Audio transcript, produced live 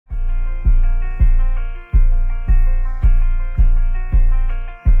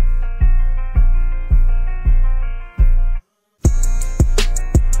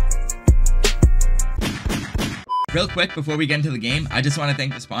Real quick, before we get into the game, I just want to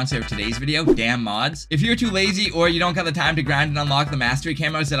thank the sponsor of today's video, Damn Mods. If you're too lazy or you don't got the time to grind and unlock the mastery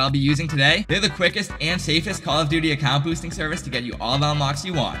camos that I'll be using today, they're the quickest and safest Call of Duty account boosting service to get you all the unlocks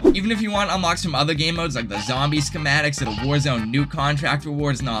you want. Even if you want unlocks from other game modes like the zombie schematics, the Warzone nuke contract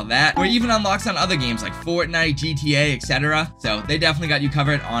rewards and all that, or even unlocks on other games like Fortnite, GTA, etc. So they definitely got you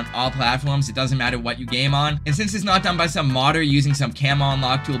covered on all platforms. It doesn't matter what you game on. And since it's not done by some modder using some camo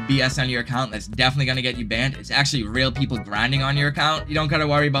unlock tool BS on your account that's definitely gonna get you banned, it's actually real people grinding on your account. You don't gotta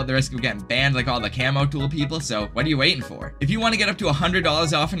worry about the risk of getting banned like all the camo tool people, so what are you waiting for? If you want to get up to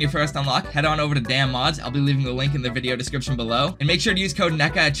 $100 off on your first unlock, head on over to Damn Mods. I'll be leaving the link in the video description below. And make sure to use code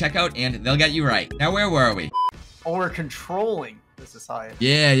Necca at checkout and they'll get you right. Now where were we? Oh, we're controlling the society.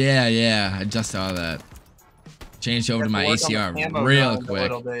 Yeah. I just saw that. Changed over to my ACR real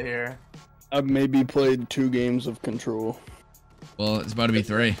quick. I've maybe played 2 games of Control. Well, it's about to be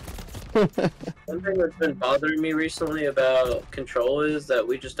 3. One thing that's been bothering me recently about Control is that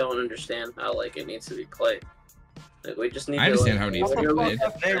we just don't understand how like it needs to be played. Like we just need I understand how it needs to be played.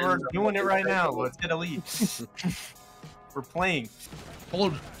 Hey, we're doing it right now. Let's get a lead. We're playing.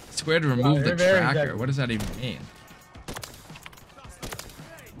 Hold square to remove the tracker. What does that even mean?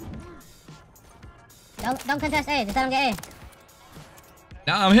 Don't contest A. Just let him get A.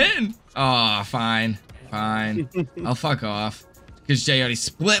 Now I'm hitting. Oh, fine. I'll fuck off. Because Jay already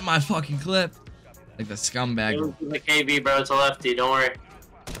split my fucking clip. Like the scumbag. The KB, bro. It's a lefty. Don't worry.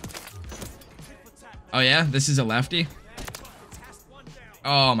 Oh, yeah? This is a lefty?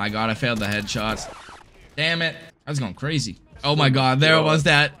 Oh, my God. I failed the headshots. Damn it. I was going crazy. Oh, my God. There was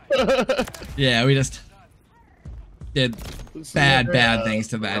that. Yeah, we just did bad things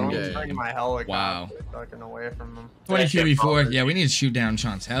to that game. Wow. Away from them. 22 before. Yeah, we need to shoot down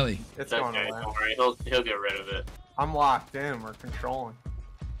Sean's heli. It's going away. Don't worry. He'll get rid of it. I'm locked in. We're controlling.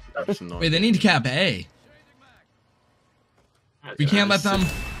 Wait, they need to cap A. We can't let them.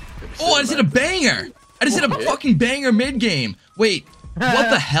 Oh, I just hit a banger. I just hit a fucking banger mid game. Wait, what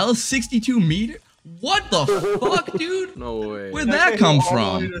the hell? 62 meter? What the fuck, dude? No way. Where'd that come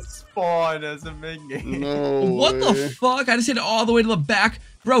from? Spawn as a mid game. No What the fuck? I just hit it all the way to the back.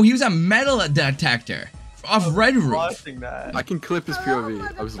 Bro, he was a metal detector off Red Roof. I can clip his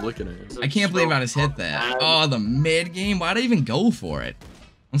POV. I was looking at it. I can't believe I just hit that. Oh, the mid game? Why'd I even go for it?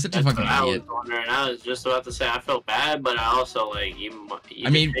 I'm such a fucking idiot. I was just about to say I felt bad, but I also like you went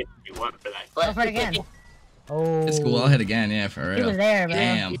for that. Go for it again. Oh, it's cool. I'll hit again. Yeah, for real. He was there, bro.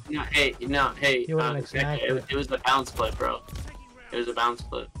 Damn. Hey. It was a bounce clip, bro. It was a bounce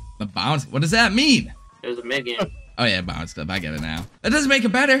clip. The bounce? What does that mean? It was a mid game. Oh yeah, bounce clip. I get it now. That doesn't make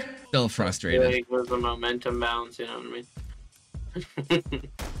it better. Still frustrated. It was a momentum bounce. You know what I mean?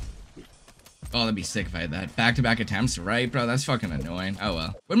 Oh, that'd be sick if I had that. Back-to-back attempts, right, bro? That's fucking annoying. Oh,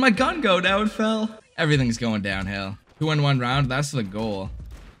 well. Where'd my gun go? Now it fell. Everything's going downhill. 2 in 1 round. That's the goal.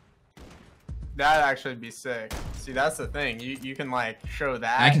 That'd actually be sick. See, that's the thing. You can, like, show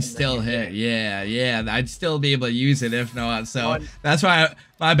that. I can still hit. Yeah. I'd still be able to use it if not. So, that's why,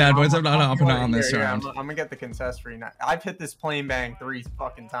 my bad, boys. I'm not hopping on this round. I'm gonna get the contest free now. I've hit this plane bang 3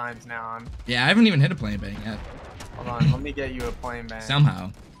 fucking times now. Yeah, I haven't even hit a plane bang yet. Hold on. Let me get you a plane bang.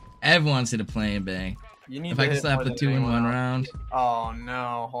 Somehow. Everyone's hit a plane bang. If I can slap the 2 in 1 round. Oh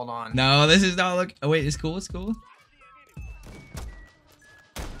no, hold on. No, this is not look. Oh wait, it's cool.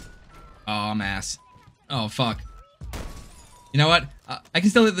 Oh, I'm ass. Oh fuck. You know what? I can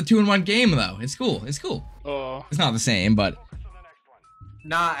still hit the 2 in 1 game though. It's cool. Oh. It's not the same, but.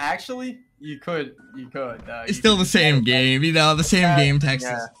 Nah, actually, you could. It's still the same game. You know, the same game text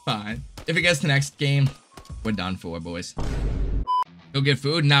is fine. If it gets to the next game, we're done for, boys. Go get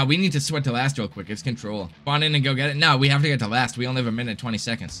food? Nah, we need to sweat to last real quick. It's control. Spawn in and go get it? No, we have to get to last. We only have a minute and 20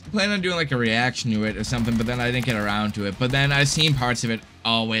 seconds. I plan on doing like a reaction to it or something, but then I didn't get around to it. But then I seen parts of it.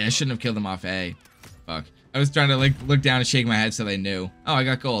 Oh, wait, I shouldn't have killed them off A. Fuck. I was trying to like look down and shake my head so they knew. Oh, I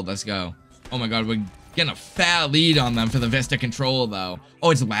got gold. Let's go. Oh my God, we're getting a fat lead on them for the Vista control though.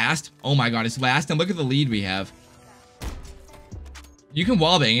 Oh, it's last? Oh my God, it's last. And look at the lead we have. You can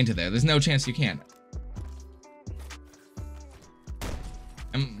wallbang into there. There's no chance you can't.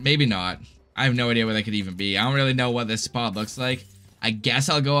 Maybe not. I have no idea where they could even be. I don't really know what this spot looks like. I guess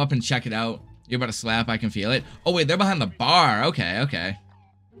I'll go up and check it out. You're about to slap. I can feel it. Oh, wait. They're behind the bar. Okay.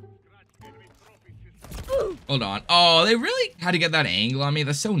 Hold on. Oh, they really had to get that angle on me.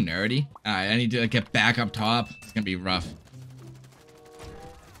 That's so nerdy. All right. I need to get back up top. It's going to be rough.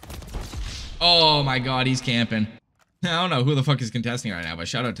 Oh, my God. He's camping. I don't know who the fuck is contesting right now, but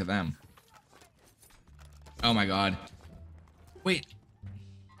shout out to them. Oh, my God. Wait.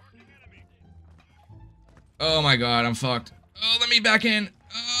 Oh my God, I'm fucked. Oh, let me back in.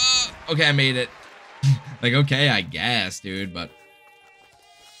 Okay, I made it. Like, okay, I guess, dude, but...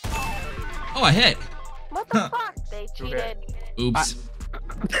 Oh, I hit. What the fuck? They cheated. Oops.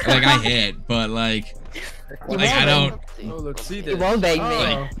 Like, I hit, but like I don't... Oh, let's see this. Won't beg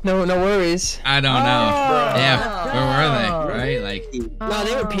me. No worries. I don't know. Yeah, where were they? Right? Like... No,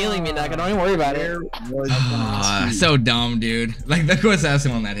 they were peeling me, Necca. Don't even worry about it. So dumb, dude. Like, of course that's the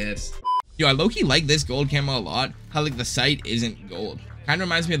one that hits. Yo, I low-key like this gold camo a lot. How, like, the sight isn't gold. Kind of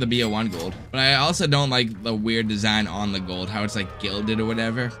reminds me of the BO1 gold. But I also don't like the weird design on the gold. How it's, like, gilded or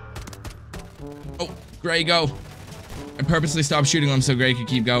whatever. Oh, Gray, go. I purposely stopped shooting him so Gray could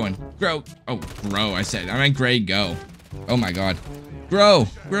keep going. Grow. Oh, grow, I said. I meant Gray, go. Oh, my God. Grow.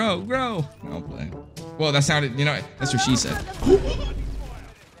 Grow. Grow. No play. Whoa, that sounded... You know, that's what she said.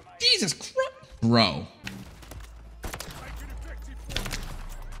 Jesus Christ. Grow.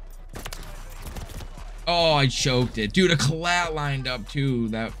 Oh, I choked it. Dude, a collat lined up too.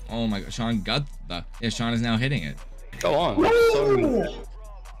 That, oh my God. Sean got the, yeah, Sean is now hitting it. Go on.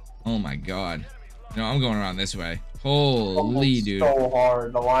 Oh my God. No, I'm going around this way. Holy dude. So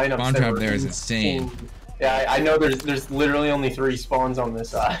hard. The lineup. Spawn trap there is insane. Yeah, I know there's literally only 3 spawns on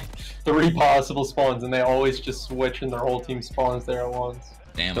this side. 3 possible spawns, and they always just switch and their whole team spawns there at once.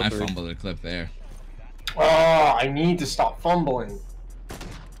 Damn, I fumbled a clip there. Oh, I need to stop fumbling.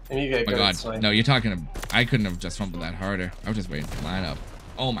 I need to get Oh my God. No, you're talking to... I couldn't have just fumbled that harder. I was just waiting for lineup.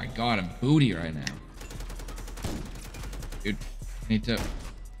 Oh my God, I'm booty right now. Dude, I need to...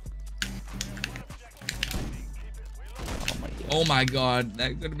 Oh my God,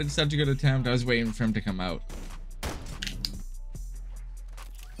 that could have been such a good attempt. I was waiting for him to come out.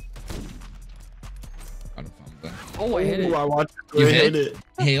 Got him fumbling. Oh, I hit it. I watched You Gray hit? hit it.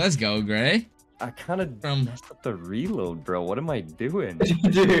 Hey, let's go, Gray. I kind of From... messed up the reload, bro. What am I doing?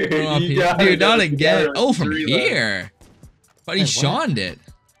 Dude, Dude, not again. Oh, from reload. here. But he Hey, what? Sean'd it.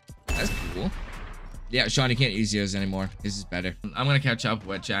 That's cool. Yeah, Sean, you can't use yours anymore. This is better. I'm gonna catch up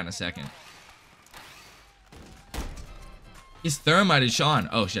with chat in a second. He's thermited Sean.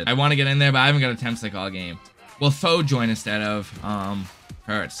 Oh shit. I want to get in there, but I haven't got attempts like all game. Well, Foe join instead of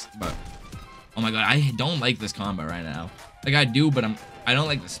Hurts, but oh my God, I don't like this combo right now. Like I do, but I don't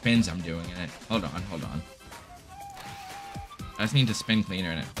like the spins I'm doing in it. Hold on. I just need to spin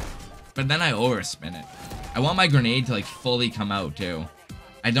cleaner in it. But then I overspin it. I want my grenade to like fully come out too.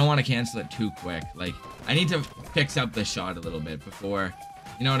 I don't want to cancel it too quick. Like I need to fix up the shot a little bit before,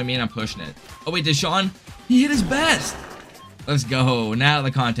 you know what I mean? I'm pushing it. Oh wait, did Sean? He hit his best. Let's go. Now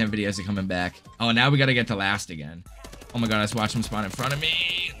the content videos are coming back. Oh, now we got to get to last again. Oh my God, let's watch him spawn in front of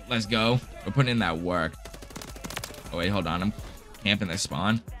me. Let's go. We're putting in that work. Oh wait, hold on. I'm camping this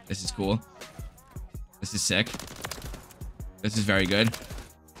spawn. This is cool. This is sick. This is very good.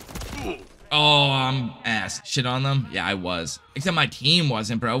 Oh, I'm ass. Shit on them? Yeah, I was. Except my team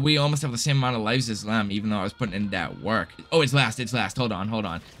wasn't, bro. We almost have the same amount of lives as them, even though I was putting in that work. Oh, it's last. It's last. Hold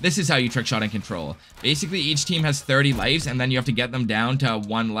on. This is how you trick shot and control. Basically, each team has 30 lives, and then you have to get them down to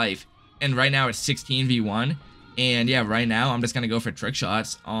 1 life. And right now, it's 16v1. And yeah, right now, I'm just going to go for trick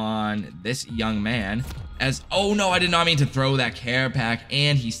shots on this young man. As, oh no, I did not mean to throw that care pack,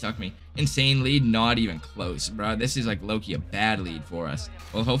 and he stuck me. Insane lead, not even close, bro. This is like low-key a bad lead for us.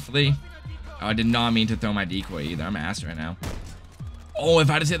 Well, hopefully... Oh, I did not mean to throw my decoy either. I'm ass right now. Oh, if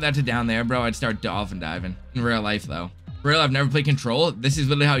I just hit that to down there, bro, I'd start dolphin diving. In real life, though. For real, I've never played control. This is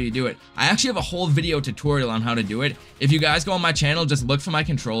literally how you do it. I actually have a whole video tutorial on how to do it. If you guys go on my channel, just look for my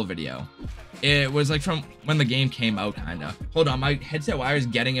control video. It was like from when the game came out, kinda. Hold on, my headset wire is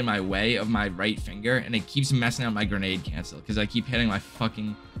getting in my way of my right finger, and it keeps messing up my grenade cancel, because I keep hitting my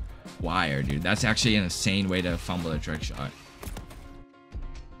fucking wire, dude. That's actually an insane way to fumble a trick shot.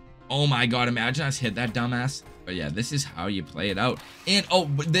 Oh my God, imagine us hit that dumbass. But yeah, this is how you play it out. And oh,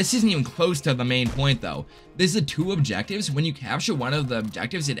 but this isn't even close to the main point though. This is 2 objectives. When you capture one of the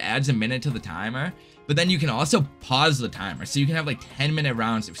objectives, it adds a minute to the timer. But then you can also pause the timer. So you can have like 10-minute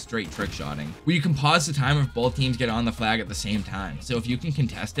rounds of straight trick shotting, where you can pause the timer if both teams get on the flag at the same time. So if you can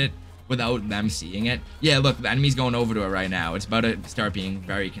contest it without them seeing it. Yeah, look, the enemy's going over to it right now. It's about to start being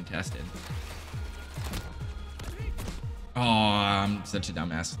very contested. Oh, I'm such a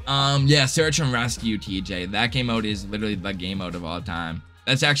dumbass. Yeah, search and rescue, TJ. That game mode is literally the game mode of all time.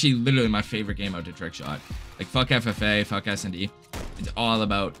 That's actually literally my favorite game mode to trick shot. Like, fuck FFA, fuck S&D. It's all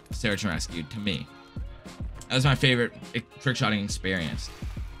about search and rescue to me. That was my favorite trick shotting experience.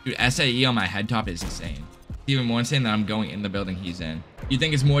 Dude, SAE on my head top is insane. It's even more insane that I'm going in the building he's in. You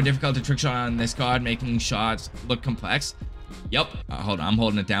think it's more difficult to trick shot on this card, making shots look complex? Yep. Hold on, I'm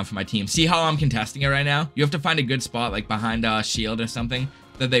holding it down for my team. See how I'm contesting it right now? You have to find a good spot, like behind a shield or something,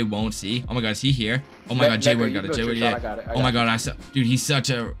 that they won't see. Oh my God, is he here? Oh my god, Necca, J-Word you got it. go J-Word, Trickshot, yeah. I got it, I Oh got my it. god, dude, he's such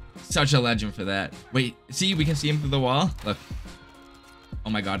a legend for that. Wait, see, we can see him through the wall. Look. Oh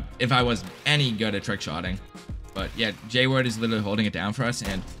my god, if I was any good at trickshotting. But yeah, J-Word is literally holding it down for us,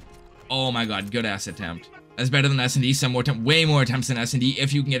 and oh my god, good ass attempt. That's better than S&D, way more attempts than S&D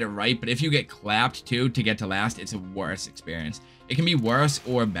if you can get it right, but if you get clapped too to get to last, it's a worse experience. It can be worse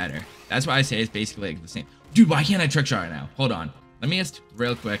or better. That's why I say it's basically like the same. Dude, why can't I trickshot right now? Hold on. Let me just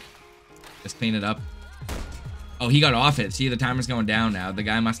real quick. Just clean it up. Oh, he got off it. See, the timer's going down now. The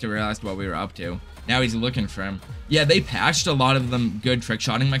guy must have realized what we were up to. Now he's looking for him. Yeah, they patched a lot of them good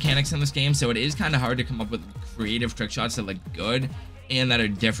trickshotting mechanics in this game, so it is kind of hard to come up with creative trickshots that look good and that are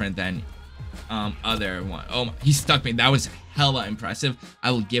different than other one. Oh, he stuck me. That was hella impressive.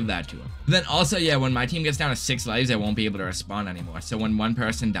 I will give that to him. But then also, yeah, when my team gets down to 6 lives, I won't be able to respawn anymore. So when one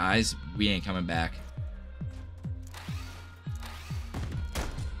person dies, we ain't coming back.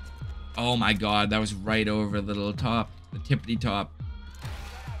 Oh my god, that was right over the little top, the tippity top.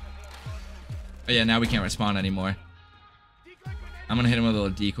 Oh yeah, now we can't respawn anymore. I'm gonna hit him with a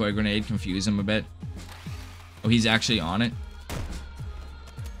little decoy grenade, confuse him a bit. Oh, he's actually on it.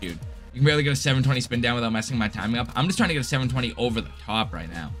 Dude, you can barely get a 720 spin down without messing my timing up. I'm just trying to get a 720 over the top right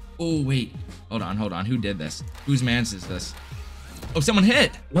now. Oh, wait. Hold on. Who did this? Whose man's is this? Oh, someone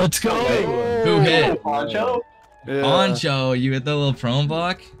hit. Let's go. Who hit? Poncho? Yeah. Poncho, you hit the little prone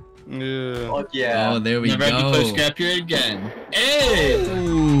block? Yeah. Fuck yeah. Oh, there we Never have to go. play Scrapyard again. Hey!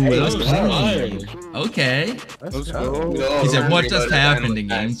 Ooh, Hey, that's let's clean. go. Okay. Let's go. Go He said, over what and just go to happened the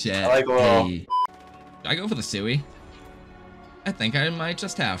in end. game chat? I like a little. Hey. Should I go for the SoaR? I think I might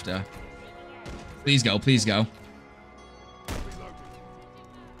just have to. Please go, please go.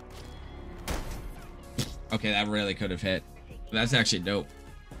 Okay, that really could have hit. That's actually dope.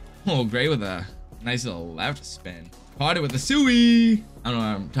 Oh, Gray with a nice little left spin. Caught it with the SoaR. I don't know,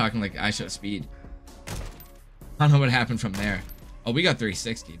 I'm talking like I show speed. I don't know what happened from there. Oh, we got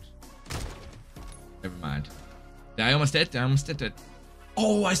 360. Never mind. Did I almost hit? I almost hit it.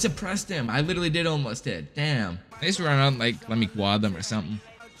 Oh, I suppressed him. I literally did almost hit. Damn. They just run out like, let me quad them or something.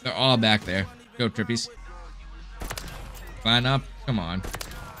 They're all back there. Go, Trippies. Line up. Come on.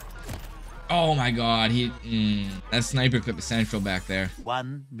 Oh my god, that sniper clip is central back there.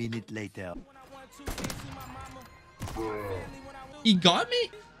 1 minute later. He got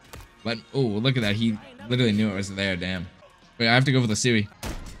me? But, oh, look at that. He literally knew it was there, damn. Wait, I have to go for the SoaR.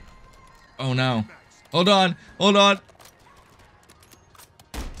 Oh no. Hold on, hold on.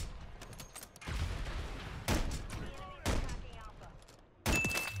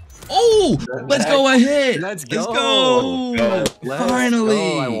 Oh, let's go, I hit. Let's Let's go. go. Finally.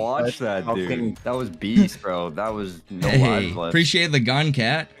 Go. I watched that, dude. That was beast, bro. That was no Hey, lives left. appreciate the gun,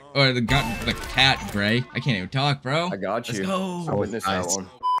 cat. Or the cat, Gray. I can't even talk, bro. I got you. Let's go. I witnessed that one.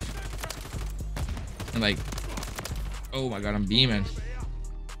 I'm like, oh my god, I'm beaming.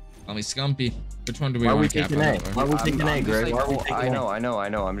 Call me Scumpy. Which one do we Why are we want to cap taking A? on? Why are we taking A, I'm just Greg? like, Why are we well, taking I A?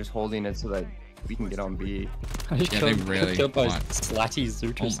 know. I'm just holding it so that we can get on B. Yeah, they really killed by want. Slatty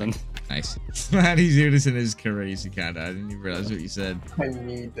Zuterson. Nice. Slatty Zuterson is crazy, kinda. I didn't even realize what you said. I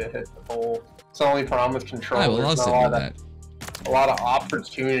need to hit the hole. It's the only problem with control. I will There's also not do that. a lot of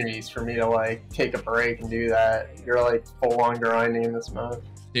opportunities for me to like take a break and do that. You're like full on grinding in this mode.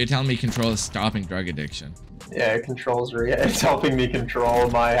 You're telling me control is stopping drug addiction. Yeah, it's helping me control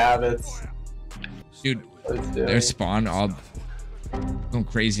my habits. Dude, Let's do their it. spawn all going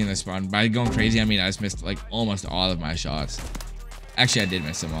crazy in the spawn. By going crazy, I mean I just missed like almost all of my shots. Actually, I did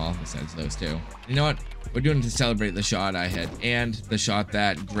miss them all besides those two. You know what? We're doing it to celebrate the shot I hit and the shot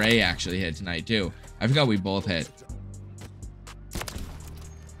that Gray actually hit tonight too. I forgot we both hit.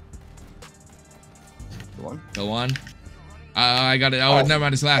 Go on. Go on. I got it. Oh, never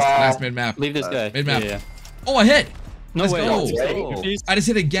mind. It's last mid map. Leave this guy. Mid map. Yeah. Oh, I hit. No Let's way. go. I just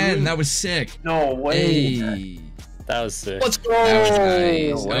hit again. That was sick. No way. Hey. That was sick. Let's go. That was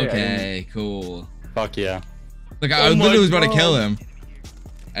nice. No way, Okay, cool. Fuck yeah. Look, I literally was about to kill him.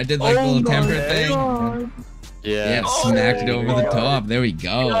 I did like the little temper thing. Yeah. Yeah, smacked it over the top. There we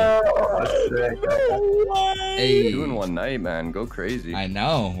go. Oh, sick. Hey. Doing one night, man. Go crazy. I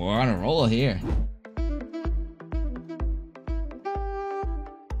know. We're on a roll here.